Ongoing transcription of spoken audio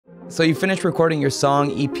So you finished recording your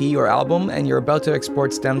song, EP, or album, and you're about to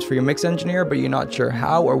export stems for your mix engineer, but you're not sure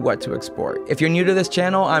how or what to export. If you're new to this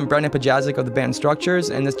channel, I'm Brendan Pajazic of the band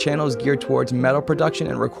Structures, and this channel is geared towards metal production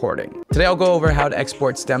and recording. Today I'll go over how to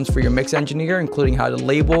export stems for your mix engineer, including how to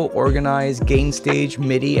label, organize, gain stage,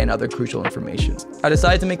 MIDI, and other crucial information. I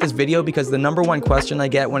decided to make this video because the #1 question I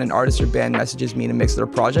get when an artist or band messages me to mix their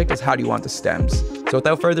project is, how do you want the stems? So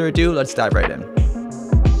without further ado, let's dive right in.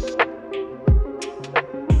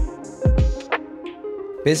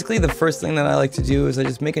 Basically, the first thing that I like to do is I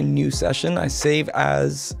just make a new session. I save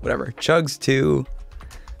as whatever, chugs2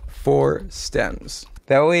 for stems.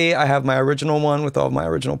 That way I have my original one with all of my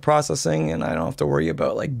original processing and I don't have to worry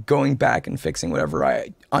about like going back and fixing whatever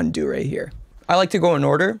I undo right here. I like to go in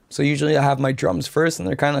order. So usually I have my drums first and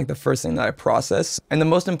they're kind of like the first thing that I process. And the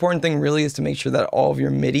most important thing really is to make sure that all of your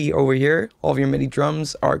MIDI over here, all of your MIDI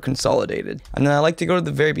drums are consolidated. And then I like to go to the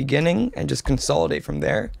very beginning and just consolidate from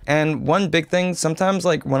there. And one big thing, sometimes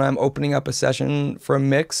like when I'm opening up a session for a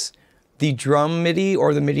mix, the drum MIDI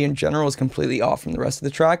or the MIDI in general is completely off from the rest of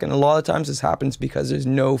the track. And a lot of times this happens because there's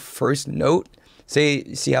no first note.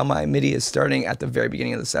 See how my MIDI is starting at the very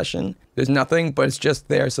beginning of the session? There's nothing, but it's just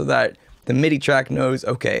there so that the MIDI track knows,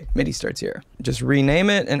 okay, MIDI starts here. Just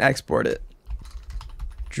rename it and export it.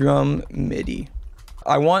 Drum MIDI.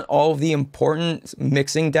 I want all of the important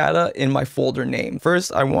mixing data in my folder name.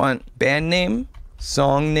 First, I want band name,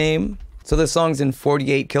 song name. So this song's in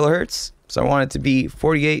 48 kilohertz. So I want it to be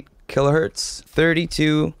 48 kilohertz,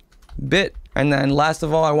 32-bit. And then last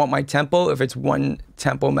of all, I want my tempo, if it's one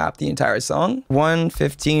tempo map the entire song,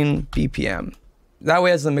 115 BPM. That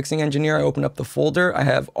way, as the mixing engineer, I open up the folder. I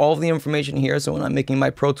have all of the information here. So when I'm making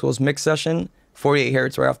my Pro Tools mix session, 48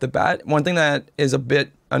 hertz right off the bat. One thing that is a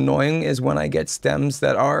bit annoying is when I get stems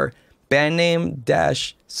that are band name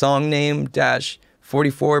dash song name dash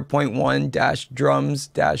 44.1 dash drums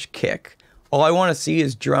dash kick. All I want to see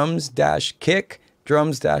is drums dash kick,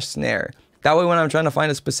 drums dash snare. That way, when I'm trying to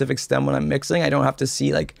find a specific stem when I'm mixing, I don't have to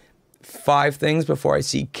see like 5 things before I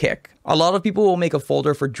see kick. A lot of people will make a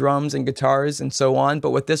folder for drums and guitars and so on, but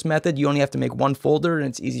with this method, you only have to make one folder and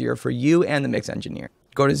it's easier for you and the mix engineer.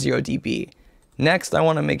 Go to 0 dB. Next, I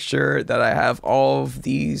want to make sure that I have all of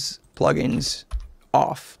these plugins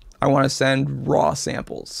off. I want to send raw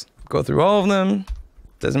samples. Go through all of them.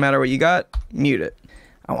 Doesn't matter what you got, mute it.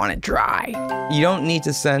 I want it dry. You don't need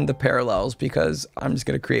to send the parallels because I'm just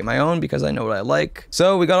going to create my own because I know what I like.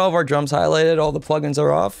 So we got all of our drums highlighted, all the plugins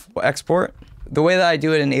are off. We'll export. The way that I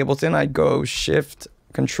do it in Ableton, I'd go Shift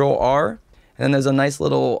Control R, and then there's a nice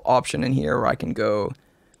little option in here where I can go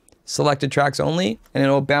selected tracks only, and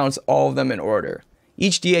it'll bounce all of them in order.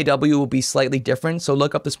 Each DAW will be slightly different, so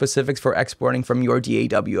look up the specifics for exporting from your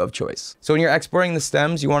DAW of choice. So when you're exporting the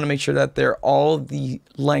stems, you want to make sure that they're all the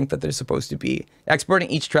length that they're supposed to be. Exporting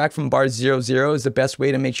each track from bar 00 is the best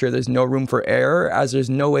way to make sure there's no room for error, as there's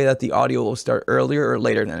no way that the audio will start earlier or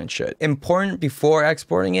later than it should. Important before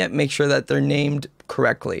exporting it, make sure that they're named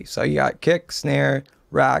correctly. So you got kick, snare,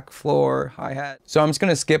 rack, floor, hi-hat. So I'm just going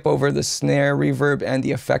to skip over the snare, reverb, and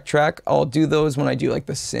the effect track. I'll do those when I do like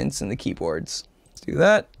the synths and the keyboards. Do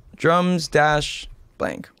that. Drums dash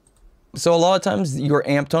blank. So a lot of times your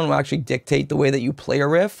amp tone will actually dictate the way that you play a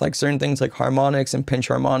riff, like certain things like harmonics and pinch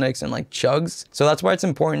harmonics and like chugs. So that's why it's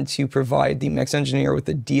important to provide the mix engineer with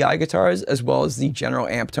the DI guitars as well as the general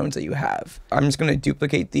amp tones that you have. I'm just going to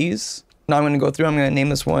duplicate these. Now I'm going to go through, I'm going to name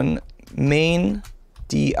this one main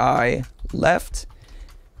DI left.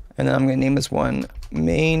 And then I'm going to name this one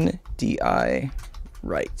main DI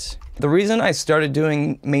right. The reason I started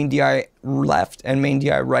doing main DI left and main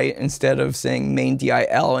DI right instead of saying main DI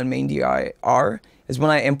L and main DI R is when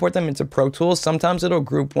I import them into Pro Tools, sometimes it'll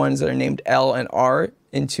group ones that are named L and R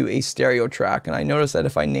into a stereo track. And I noticed that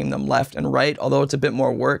if I name them left and right, although it's a bit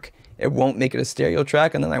more work, it won't make it a stereo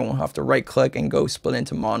track, and then I won't have to right click and go split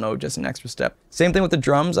into mono, just an extra step. Same thing with the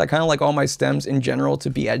drums. I kind of like all my stems in general to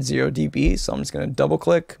be at 0 dB. So I'm just going to double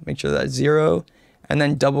click, make sure that's 0. And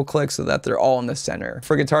then double click so that they're all in the center.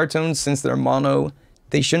 For guitar tones, since they're mono,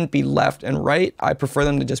 they shouldn't be left and right. I prefer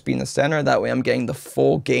them to just be in the center. That way I'm getting the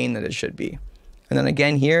full gain that it should be. And then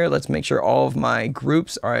again here, let's make sure all of my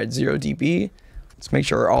groups are at 0 dB. Let's make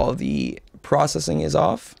sure all of the processing is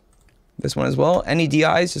off. This one as well. Any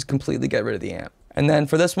DIs, just completely get rid of the amp. And then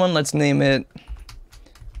for this one, let's name it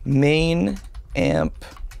main amp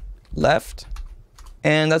left.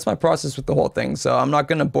 And that's my process with the whole thing. So I'm not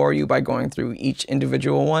going to bore you by going through each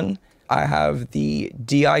individual one. I have the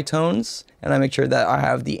DI tones and I make sure that I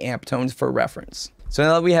have the amp tones for reference. So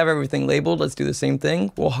now that we have everything labeled, let's do the same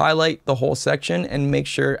thing. We'll highlight the whole section and make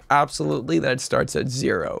sure absolutely that it starts at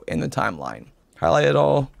 0 in the timeline. Highlight it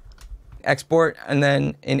all, export. And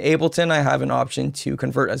then in Ableton, I have an option to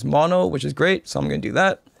convert as mono, which is great. So I'm going to do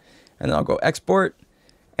that. And then I'll go export.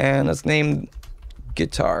 And let's name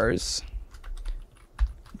guitars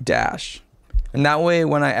dash. And that way,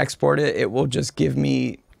 when I export it, it will just give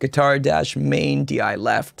me guitar dash main DI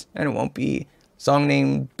left. And it won't be song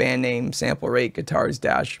name, band name, sample rate, guitars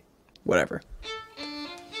dash, whatever.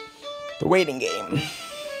 The waiting game.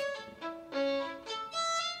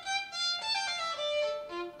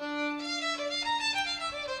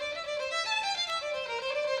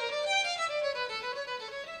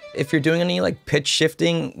 If you're doing any like pitch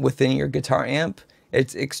shifting within your guitar amp,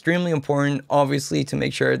 it's extremely important, obviously, to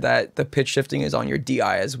make sure that the pitch shifting is on your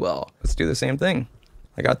DI as well. Let's do the same thing.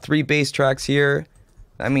 I got 3 bass tracks here.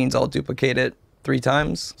 That means I'll duplicate it 3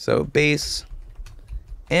 times. So bass,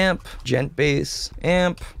 amp, gent bass,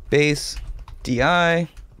 amp, bass, DI,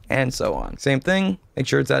 and so on. Same thing, make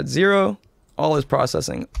sure it's at 0. All is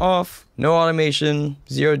processing off, no automation,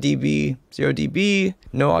 0 dB,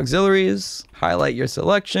 no auxiliaries. Highlight your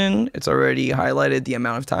selection. It's already highlighted the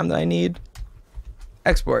amount of time that I need.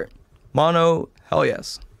 Export. Mono, hell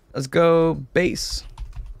yes. Let's go bass.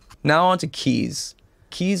 Now onto keys.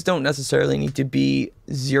 Keys don't necessarily need to be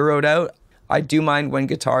zeroed out. I do mind when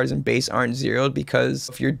guitars and bass aren't zeroed, because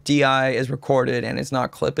if your DI is recorded and it's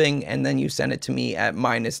not clipping and then you send it to me at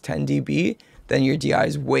 -10 dB, then your DI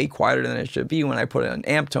is way quieter than it should be. When I put an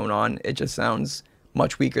amp tone on, it just sounds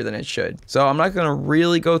much weaker than it should. So I'm not gonna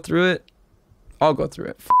really go through it. I'll go through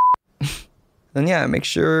it. Then yeah, make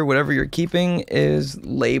sure whatever you're keeping is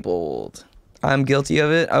labeled. I'm guilty of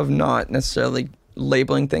it, of not necessarily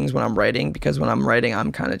labeling things when I'm writing, because when I'm writing,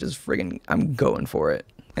 I'm kind of just friggin', I'm going for it.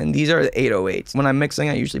 And these are the 808s. When I'm mixing,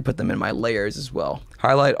 I usually put them in my layers as well.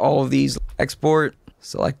 Highlight all of these, export,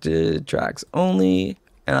 selected tracks only.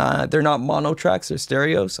 And they're not mono tracks, they're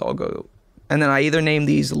stereo, so I'll go. And then I either name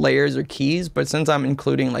these layers or keys, but since I'm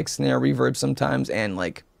including like snare reverb sometimes and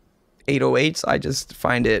like 808s, I just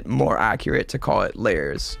find it more accurate to call it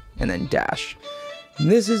layers and then dash.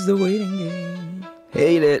 This is the waiting game.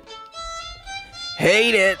 Hate it.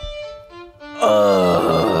 Hate it.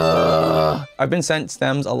 I've been sent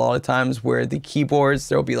stems a lot of times where the keyboards,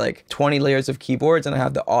 there'll be like 20 layers of keyboards and I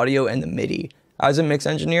have the audio and the MIDI. As a mix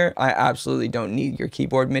engineer, I absolutely don't need your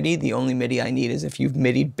keyboard MIDI. The only MIDI I need is if you've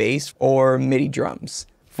MIDI'd bass or MIDI drums.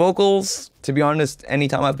 Vocals, to be honest,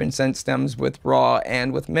 anytime I've been sent stems with raw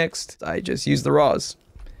and with mixed, I just use the raws.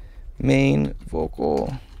 Main,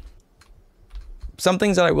 vocal. Some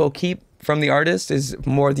things that I will keep from the artist is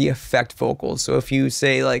more the effect vocals. So if you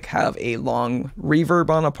say like have a long reverb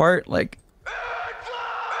on a part, like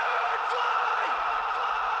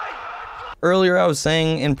earlier I was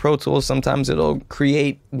saying in Pro Tools, sometimes it'll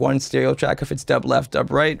create one stereo track if it's dub left, dub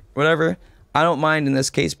right, whatever. I don't mind in this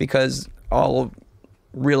case because I'll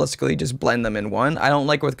realistically just blend them in one. I don't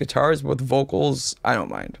like with guitars, but with vocals, I don't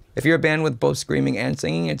mind. If you're a band with both screaming and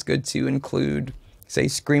singing, it's good to include, say,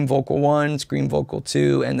 scream vocal 1, scream vocal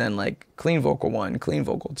 2, and then like clean vocal 1, clean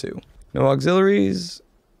vocal 2. No auxiliaries,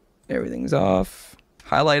 everything's off.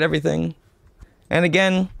 Highlight everything. And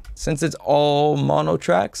again, since it's all mono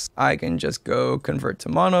tracks, I can just go convert to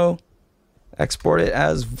mono, export it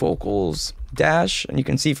as vocals dash, and you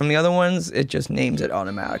can see from the other ones, it just names it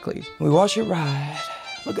automatically. We watch it ride.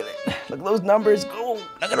 Look at it. Look at those numbers go.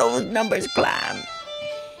 Look at those numbers climb.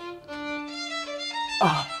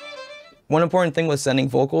 Oh. One important thing with sending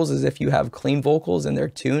vocals is if you have clean vocals and they're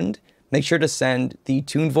tuned, make sure to send the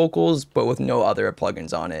tuned vocals, but with no other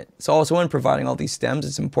plugins on it. So also when providing all these stems,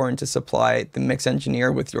 it's important to supply the mix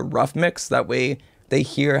engineer with your rough mix. That way they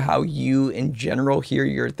hear how you in general hear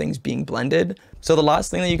your things being blended. So the last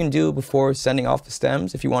thing that you can do before sending off the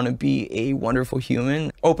stems, if you want to be a wonderful human,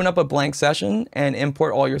 open up a blank session and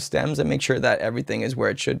import all your stems and make sure that everything is where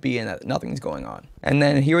it should be and that nothing's going on. And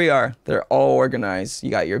then here we are, they're all organized. You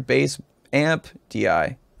got your bass, amp,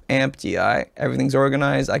 DI, amp, DI, everything's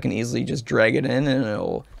organized. I can easily just drag it in and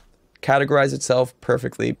it'll categorize itself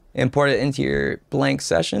perfectly. Import it into your blank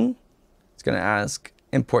session. It's gonna ask,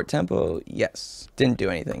 import tempo, yes. Didn't do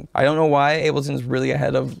anything. I don't know why Ableton's really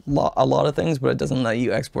ahead of a lot of things, but it doesn't let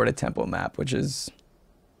you export a tempo map, which is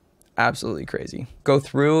absolutely crazy. Go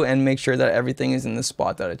through and make sure that everything is in the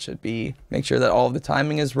spot that it should be. Make sure that all of the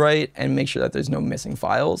timing is right and make sure that there's no missing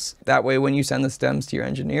files. That way, when you send the stems to your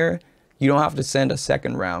engineer, you don't have to send a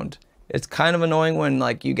second round. It's kind of annoying when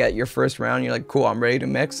like you get your first round, you're like, cool, I'm ready to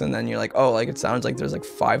mix. And then you're like, oh, like it sounds like there's like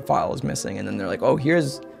 5 files missing. And then they're like, oh,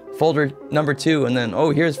 here's folder number 2. And then,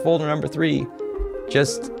 oh, here's folder number 3.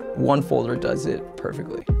 Just one folder does it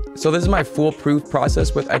perfectly. So this is my foolproof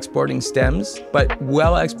process with exporting stems, but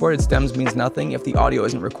well exported stems means nothing if the audio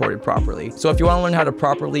isn't recorded properly. So if you want to learn how to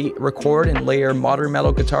properly record and layer modern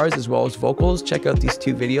metal guitars as well as vocals, check out these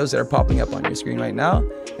 2 videos that are popping up on your screen right now.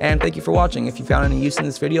 And thank you for watching. If you found any use in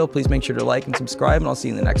this video, please make sure to like and subscribe, and I'll see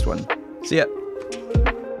you in the next one. See ya.